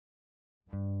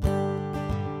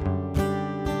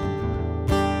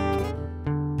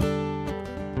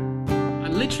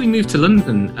literally moved to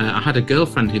London. I had a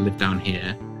girlfriend who lived down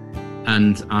here,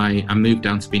 and I moved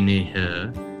down to be near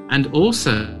her. And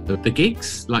also the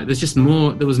gigs, like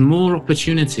there was more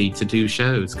opportunity to do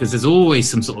shows because there's always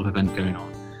some sort of event going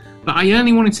on. But I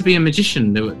only wanted to be a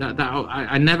magician.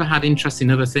 I never had interest in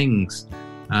other things.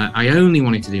 I only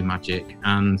wanted to do magic.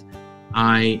 And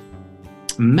I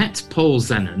met Paul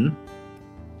Zenon,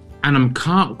 and I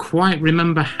can't quite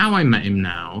remember how I met him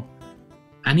now.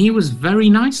 And he was very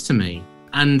nice to me.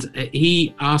 And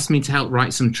he asked me to help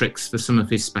write some tricks for some of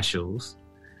his specials.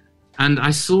 And I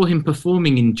saw him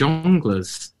performing in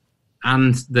Jongleurs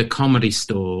and the Comedy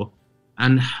Store.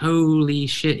 And holy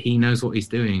shit, he knows what he's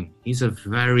doing. He's a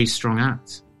very strong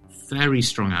act. Very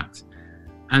strong act.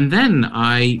 And then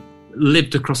I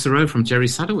lived across the road from Jerry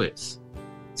Sadowitz.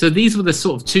 So these were the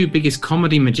sort of two biggest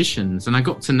comedy magicians, and I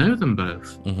got to know them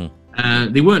both.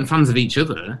 Mm-hmm. They weren't fans of each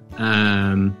other.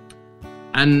 And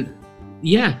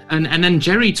then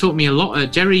Jerry taught me a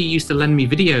lot. Jerry used to lend me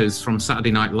videos from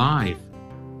Saturday Night Live.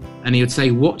 And he would say,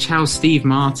 watch how Steve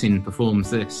Martin performs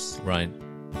this. Right.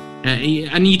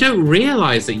 And you don't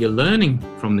realise that you're learning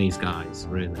from these guys,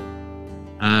 really.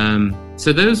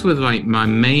 So those were like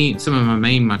some of my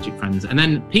main magic friends. And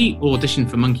then Pete auditioned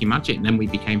for Monkey Magic, and then we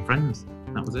became friends.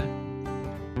 That was it.